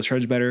lower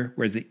triglycerides better,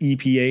 whereas the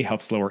EPA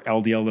helps lower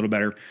LDL a little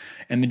better.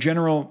 And the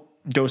general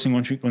dosing,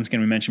 once again,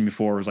 we mentioned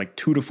before, was like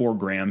 2 to 4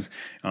 grams.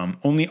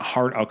 Only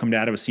hard outcome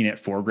data was seen at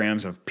 4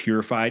 grams of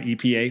purified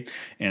EPA.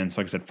 And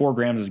so like I said, 4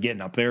 grams is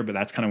getting up there, but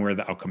that's kind of where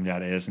the outcome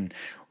data is. And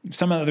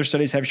some other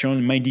studies have shown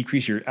it might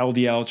decrease your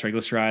LDL,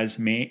 triglycerides,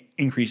 may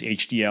increase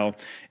HDL.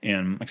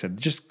 And like I said,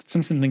 just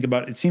something to think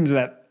about. It seems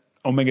that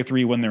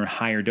omega-3, when they're in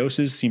higher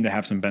doses, seem to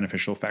have some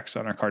beneficial effects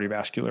on our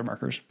cardiovascular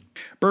markers.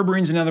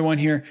 Berberine is another one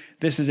here.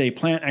 This is a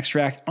plant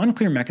extract,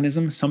 unclear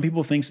mechanism. Some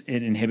people think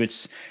it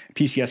inhibits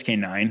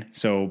PCSK9,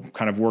 so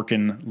kind of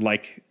working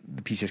like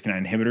the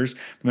PCSK9 inhibitors,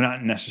 but they're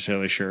not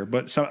necessarily sure.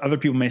 But some other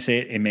people may say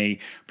it may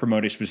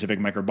promote a specific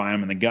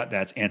microbiome in the gut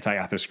that's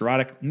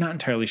anti-atherosclerotic. Not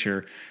entirely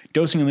sure.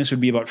 Dosing on this would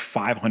be about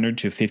 500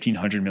 to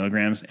 1,500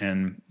 milligrams,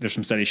 and there's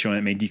some studies showing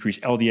it may decrease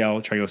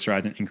LDL,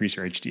 triglycerides, and increase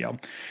your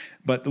HDL.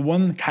 But the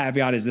one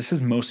caveat is this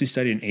is mostly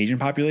studied in Asian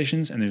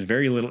populations, and there's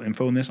very little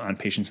info in this on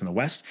patients in the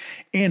West.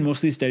 And most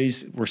of these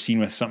studies were seen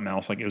with something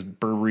else, like it was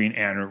berberine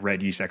and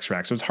red yeast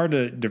extract. So it's hard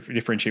to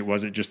differentiate,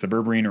 was it just the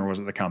berberine or was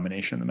it the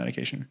combination of the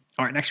medication?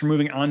 All right, next we're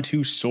moving on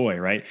to soy,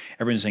 right?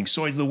 Everyone's saying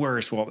soy's the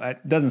worst. Well,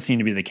 that doesn't seem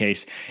to be the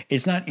case.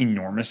 It's not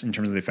enormous in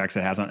terms of the effects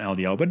it has on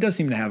LDL, but it does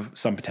seem to have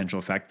some potential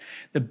effect.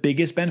 The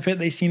biggest benefit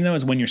they seem, though,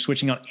 is when you're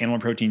switching out animal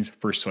proteins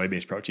for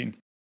soy-based protein.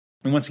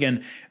 And once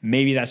again,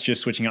 maybe that's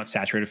just switching out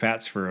saturated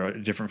fats for a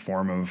different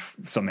form of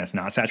something that's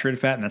not saturated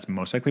fat, and that's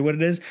most likely what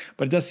it is.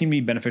 But it does seem to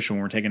be beneficial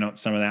when we're taking out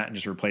some of that and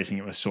just replacing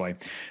it with soy.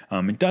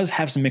 It does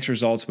have some mixed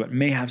results, but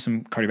may have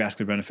some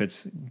cardiovascular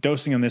benefits.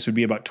 Dosing on this would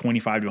be about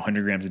 25 to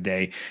 100 grams a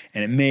day,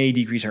 and it may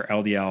decrease our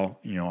LDL,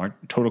 our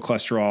total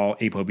cholesterol,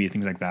 ApoB,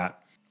 things like that.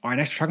 All right,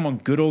 next we're talking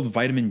about good old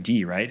vitamin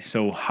D, right?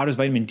 So how does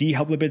vitamin D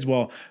help lipids?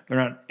 Well, they're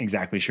not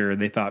exactly sure.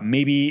 They thought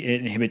maybe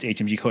it inhibits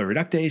HMG-CoA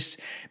reductase,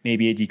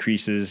 maybe it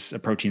decreases a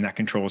protein that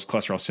controls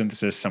cholesterol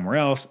synthesis somewhere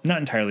else. Not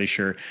entirely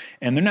sure.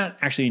 And they're not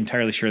actually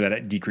entirely sure that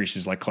it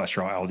decreases like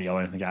cholesterol, LDL,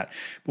 anything like that.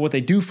 But what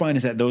they do find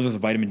is that those with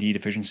vitamin D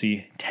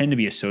deficiency tend to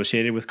be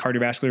associated with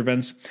cardiovascular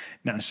events.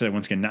 Not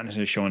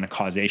necessarily showing a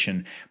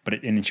causation, but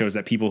it shows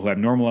that people who have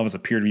normal levels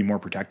appear to be more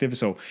protective.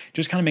 So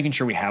just kind of making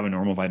sure we have a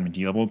normal vitamin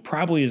D level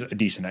probably is a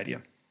decent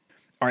idea.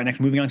 All right,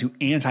 next moving on to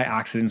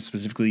antioxidants,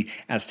 specifically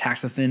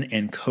astaxanthin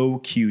and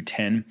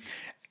CoQ10.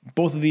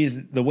 Both of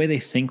these, the way they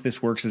think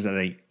this works is that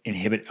they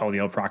inhibit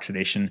LDL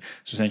peroxidation.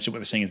 So essentially what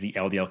they're saying is the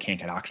LDL can't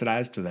get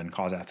oxidized to then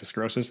cause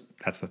atherosclerosis.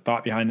 That's the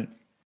thought behind it.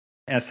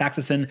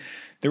 Astaxanthin,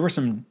 there were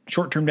some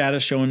short-term data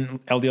showing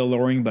LDL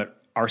lowering, but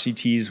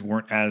RCTs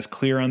weren't as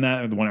clear on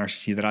that, or the one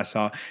RCT that I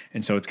saw.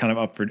 And so it's kind of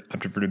up for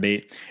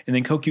debate. And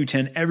then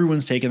CoQ10,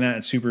 everyone's taken that.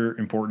 It's super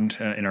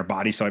important in our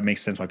body. So it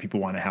makes sense why people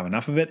want to have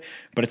enough of it,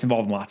 but it's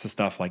involved in lots of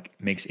stuff like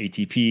makes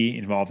ATP,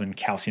 involved in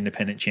calcium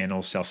dependent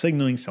channels, cell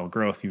signaling, cell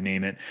growth, you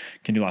name it,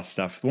 can do lots of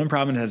stuff. The one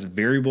problem, it has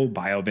variable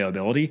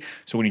bioavailability.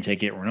 So when you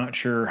take it, we're not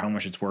sure how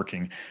much it's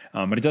working,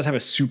 but it does have a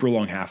super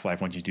long half-life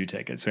once you do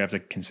take it. So you have to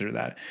consider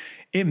that.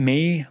 It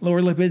may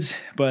lower lipids,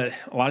 but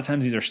a lot of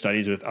times these are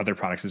studies with other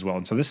products as well.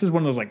 And so this is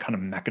one of those like kind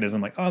of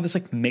mechanism, like, oh, this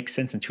like makes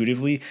sense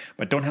intuitively,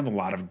 but don't have a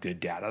lot of good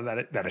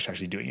data that it's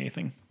actually doing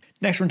anything.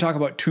 Next, we're going to talk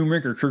about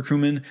turmeric or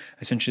curcumin.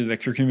 Essentially, the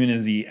curcumin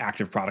is the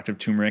active product of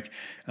turmeric.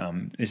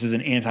 This is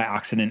an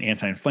antioxidant,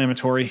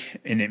 anti-inflammatory,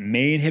 and it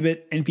may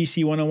inhibit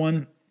NPC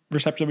 101.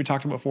 receptor that we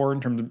talked about before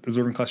in terms of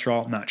absorbing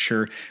cholesterol? Not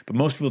sure, but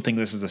most people think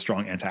this is a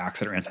strong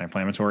antioxidant or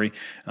anti-inflammatory.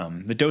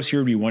 The dose here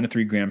would be 1 to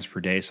 3 grams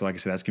per day. So like I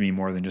said, that's going to be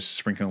more than just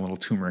sprinkling a little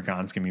turmeric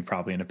on. It's going to be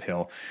probably in a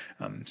pill.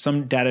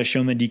 Some data has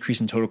shown the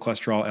decrease in total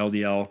cholesterol,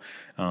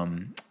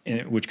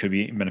 LDL, which could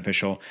be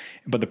beneficial.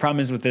 But the problem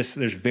is with this,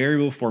 there's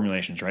variable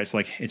formulations, right? So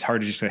like it's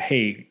hard to just say,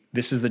 hey,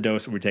 this is the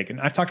dose that we're taking.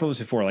 I've talked about this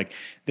before. Like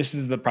this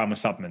is the problem with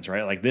supplements,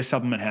 right? Like this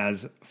supplement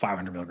has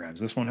 500 milligrams.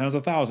 This one has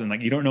 1,000.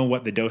 Like you don't know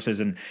what the dose is.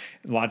 And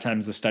a lot of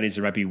times the studies,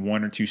 there might be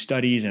 1 or 2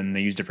 studies and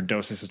they use different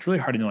doses. It's really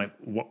hard to know like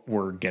what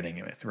we're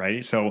getting with,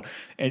 right? So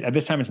at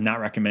this time, it's not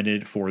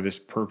recommended for this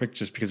purpose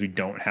just because we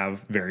don't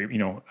have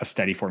a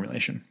steady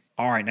formulation.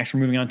 All right, next we're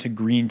moving on to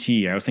green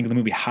tea. I was thinking of the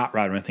movie Hot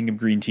Rod when I think of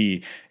green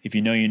tea. If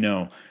you know, you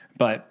know.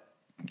 But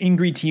in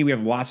green tea, we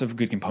have lots of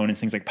good components,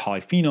 things like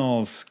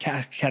polyphenols,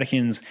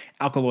 catechins,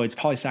 alkaloids,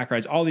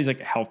 polysaccharides, all these like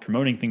health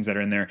promoting things that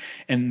are in there.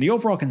 And the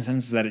overall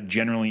consensus is that it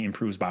generally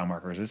improves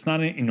biomarkers. It's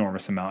not an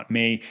enormous amount. It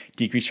may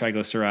decrease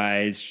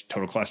triglycerides,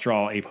 total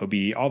cholesterol,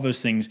 ApoB, all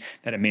those things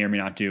that it may or may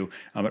not do.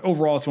 But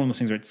overall, it's one of those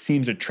things where it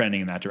seems they're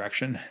trending in that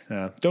direction.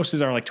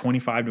 Doses are like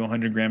 25 to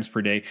 100 grams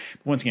per day.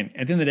 But once again,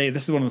 at the end of the day,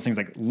 this is one of those things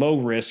like low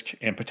risk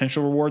and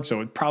potential reward. So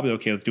it's probably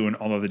okay with doing,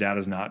 although the data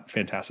is not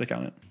fantastic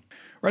on it.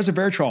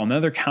 Resveratrol,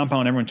 another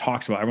compound everyone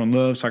talks about. Everyone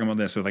loves talking about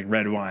this with like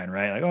red wine,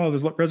 right? Like, oh,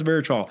 there's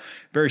resveratrol.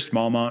 Very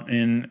small amount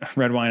in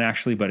red wine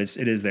actually, but it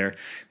is there.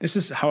 This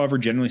is, however,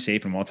 generally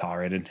safe and well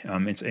tolerated.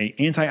 It's an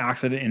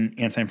antioxidant and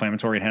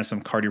anti-inflammatory. It has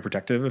some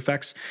cardioprotective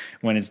effects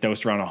when it's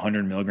dosed around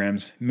 100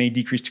 milligrams. May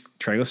decrease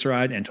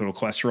triglyceride and total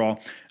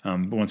cholesterol.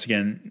 But once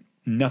again,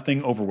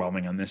 nothing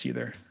overwhelming on this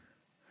either.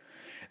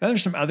 Then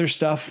there's some other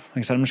stuff. Like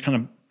I said, I'm just kind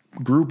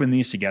of grouping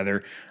these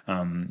together.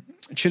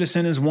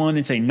 Chitosan is one.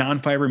 It's a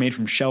non-fiber made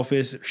from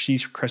shellfish, sea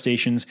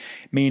crustaceans,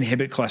 may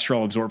inhibit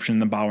cholesterol absorption in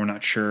the bowel. We're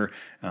not sure.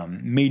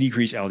 May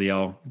decrease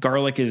LDL.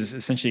 Garlic is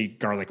essentially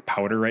garlic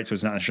powder, right? So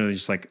it's not necessarily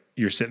just like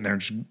you're sitting there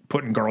just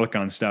putting garlic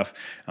on stuff.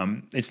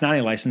 It's not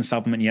a licensed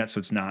supplement yet, so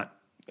it's not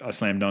a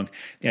slam dunk.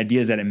 The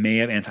idea is that it may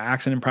have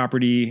antioxidant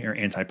property or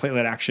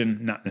antiplatelet action,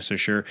 not necessarily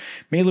sure.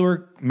 May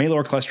lower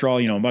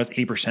cholesterol, about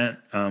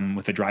 8%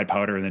 with a dried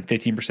powder and then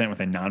 15% with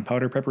a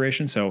non-powder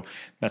preparation. So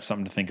that's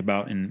something to think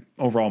about. And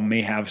overall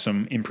may have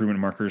some improvement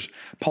markers.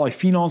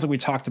 Polyphenols that we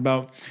talked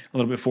about a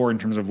little bit before in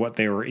terms of what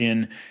they were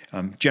in,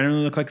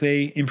 generally look like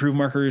they improve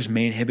markers,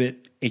 may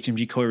inhibit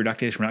HMG-CoA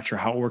reductase. We're not sure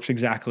how it works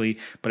exactly,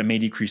 but it may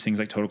decrease things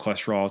like total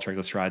cholesterol,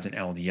 triglycerides, and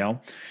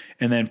LDL.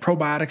 And then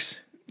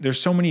probiotics, there's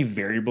so many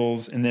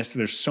variables in this.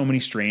 There's so many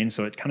strains,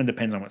 so it kind of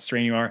depends on what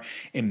strain you are.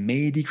 It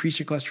may decrease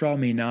your cholesterol,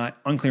 may not.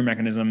 Unclear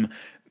mechanism.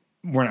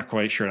 We're not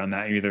quite sure on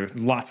that either.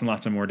 Lots and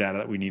lots of more data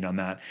that we need on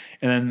that.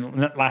 And then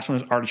the last one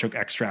is artichoke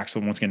extract. So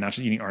once again, not just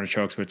eating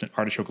artichokes, but it's an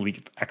artichoke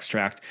leaf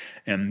extract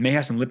and may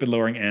have some lipid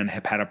lowering and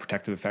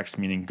hepatoprotective effects,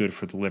 meaning good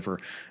for the liver,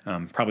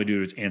 probably due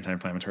to its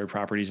anti-inflammatory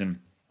properties.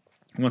 And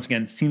once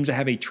again, seems to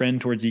have a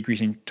trend towards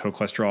decreasing total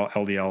cholesterol,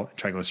 LDL,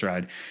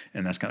 triglyceride,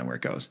 and that's kind of where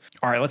it goes.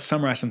 All right, let's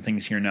summarize some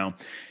things here now.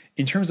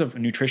 In terms of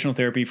nutritional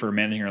therapy for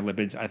managing our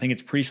lipids, I think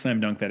it's pretty slam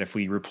dunk that if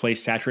we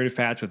replace saturated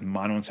fats with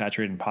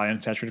monounsaturated and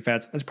polyunsaturated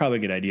fats, that's probably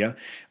a good idea.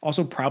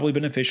 Also, probably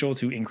beneficial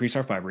to increase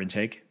our fiber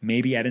intake.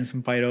 Maybe add in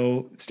some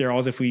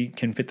phytosterols if we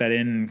can fit that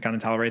in and kind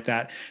of tolerate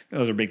that.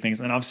 Those are big things.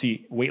 And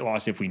obviously, weight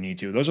loss if we need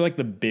to. Those are like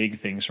the big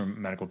things from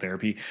medical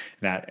therapy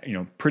that,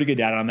 pretty good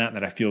data on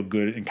that I feel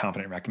good and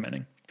confident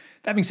recommending.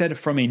 That being said,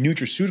 from a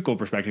nutraceutical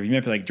perspective, you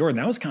might be like, Jordan,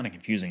 that was kind of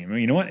confusing. I mean,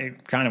 you know what?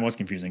 It kind of was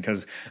confusing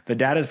because the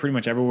data is pretty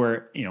much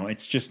everywhere.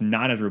 It's just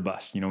not as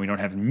robust. We don't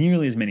have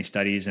nearly as many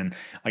studies. And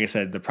like I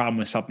said, the problem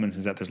with supplements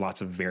is that there's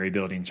lots of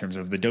variability in terms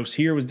of the dose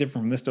here was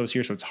different from this dose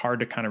here. So it's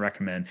hard to kind of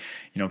recommend.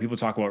 People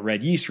talk about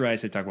red yeast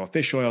rice. They talk about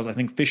fish oils. I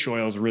think fish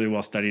oil is really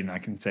well studied. And I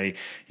can say,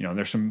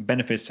 there's some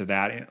benefits to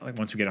that. Like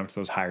once we get up to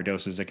those higher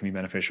doses, that can be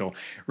beneficial.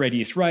 Red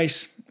yeast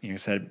rice, like I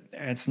said,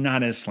 it's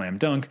not as slam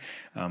dunk.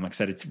 Like I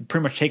said, it's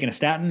pretty much taking a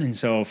statin. And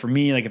so for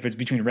me, like if it's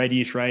between red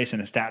yeast rice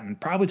and a statin,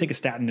 probably take a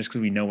statin just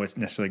because we know what's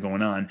necessarily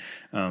going on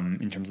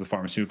in terms of the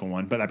pharmaceutical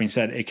one. But that being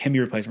said, it can be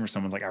replacement for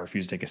someone's like, I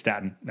refuse to take a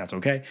statin. That's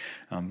okay.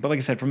 But like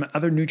I said, from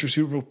another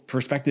nutraceutical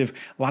perspective,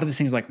 a lot of these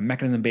things like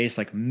mechanism based,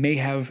 like may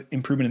have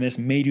improvement in this,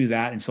 may do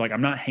that. And so like,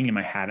 I'm not hanging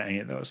my hat on any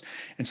of those.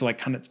 And so like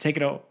kind of take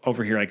it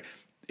over here, like,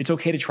 it's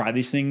okay to try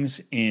these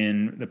things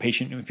in the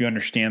patient if you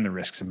understand the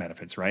risks and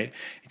benefits, right?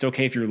 It's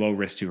okay if you're low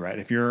risk too, right?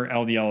 If your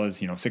LDL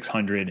is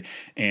 600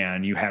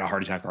 and you had a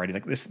heart attack already,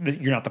 like this,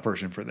 you're not the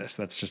person for this.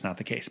 That's just not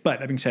the case. But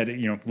that being said,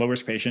 low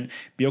risk patient,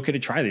 be okay to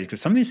try these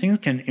because some of these things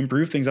can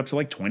improve things up to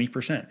like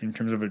 20% in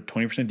terms of a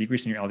 20%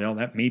 decrease in your LDL.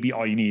 That may be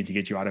all you need to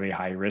get you out of a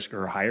high risk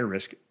or higher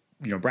risk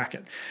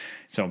bracket.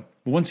 So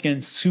once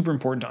again, super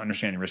important to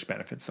understand risk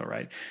benefits though,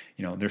 right?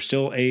 There's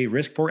still a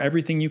risk for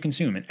everything you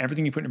consume and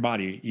everything you put in your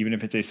body, even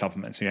if it's a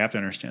supplement. So you have to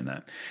understand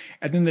that.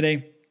 At the end of the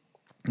day,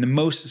 the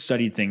most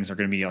studied things are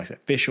going to be like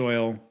fish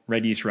oil,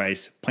 red yeast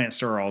rice, plant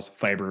sterols,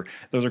 fiber.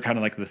 Those are kind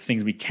of like the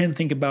things we can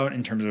think about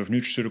in terms of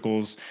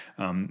nutraceuticals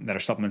that are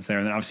supplements there.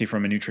 And then obviously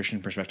from a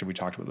nutrition perspective, we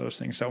talked about those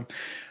things. So,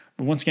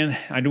 but once again,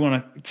 I do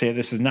want to say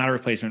this is not a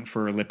replacement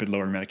for lipid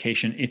lowering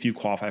medication if you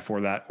qualify for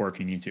that or if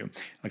you need to. Like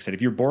I said,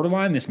 if you're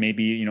borderline, this may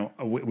be,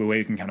 a way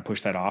you can kind of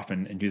push that off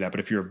and do that. But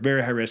if you're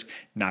very high risk,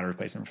 not a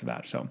replacement for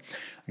that. So like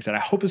I said, I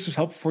hope this was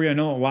helpful for you. I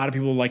know a lot of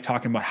people like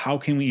talking about how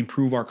can we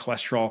improve our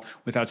cholesterol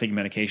without taking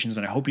medications.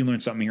 And I hope you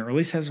learned something here, or at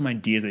least have some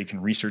ideas that you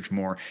can research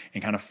more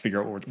and kind of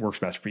figure out what works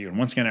best for you. And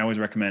once again, I always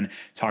recommend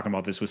talking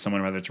about this with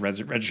someone, whether it's a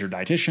registered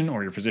dietitian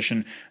or your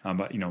physician.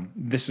 But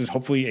this is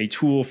hopefully a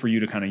tool for you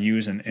to kind of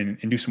use and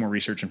do some more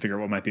research and figure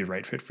out what might be the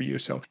right fit for you.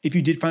 So if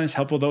you did find this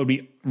helpful, that would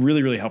be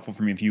really, really helpful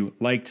for me if you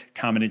liked,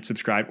 commented,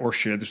 subscribed, or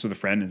shared this with a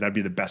friend. And that'd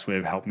be the best way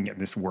of helping get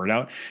this word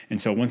out.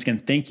 And so once again,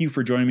 thank you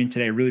for joining me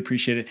today. I really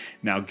appreciate it.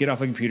 Now get off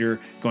the computer,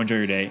 go enjoy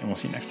your day, and we'll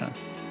see you next time.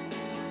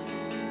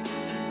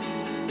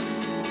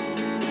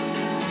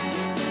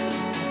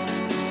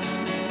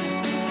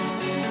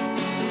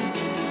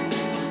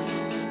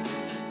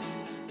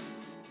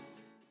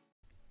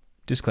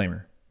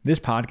 Disclaimer. This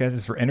podcast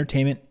is for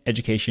entertainment,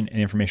 education,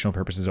 and informational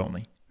purposes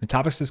only. The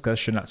topics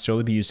discussed should not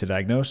solely be used to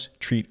diagnose,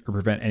 treat, or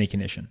prevent any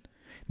condition.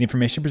 The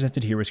information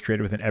presented here was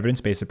created with an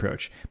evidence-based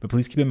approach, but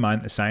please keep in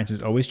mind that science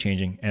is always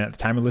changing, and at the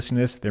time of listening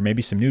to this, there may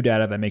be some new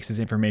data that makes this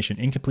information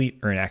incomplete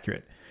or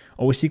inaccurate.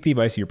 Always seek the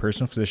advice of your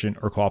personal physician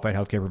or qualified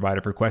healthcare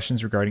provider for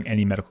questions regarding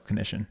any medical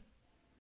condition.